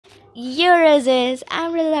Euros.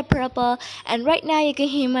 I'm Rilla Purple, and right now you can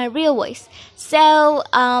hear my real voice. So,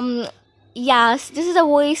 yes, this is a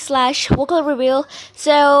voice slash vocal reveal.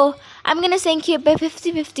 So, I'm gonna sing Cupid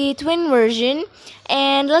 50/50 twin version,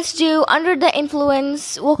 and let's do Under the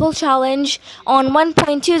Influence vocal challenge on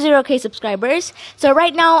 1.20k subscribers. So,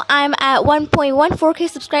 right now I'm at 1.14k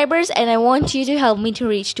subscribers, and I want you to help me to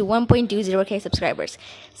reach to 1.20k subscribers.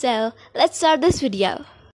 So, let's start this video.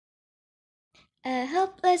 A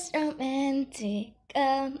hopeless romantic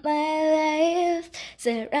of my life,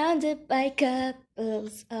 surrounded by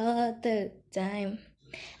couples all the time.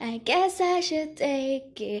 I guess I should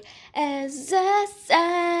take it as a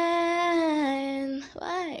sign.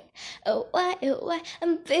 Why? Oh, why? Oh, why?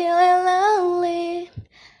 I'm feeling lonely.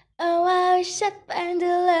 Oh, I wish I'd find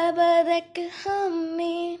a lover that could hold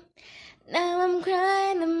me. Now I'm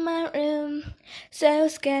crying in my room, so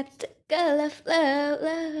skeptical of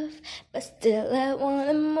love, but still I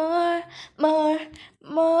wanted more, more,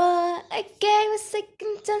 more. I gave a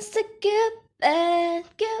second chance to Cupid,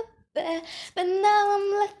 but now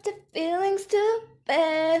I'm left with feeling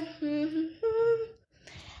stupid.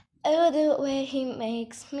 Oh, the way he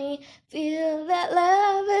makes me feel that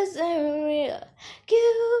love isn't real.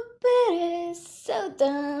 Cupid is so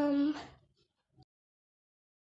dumb.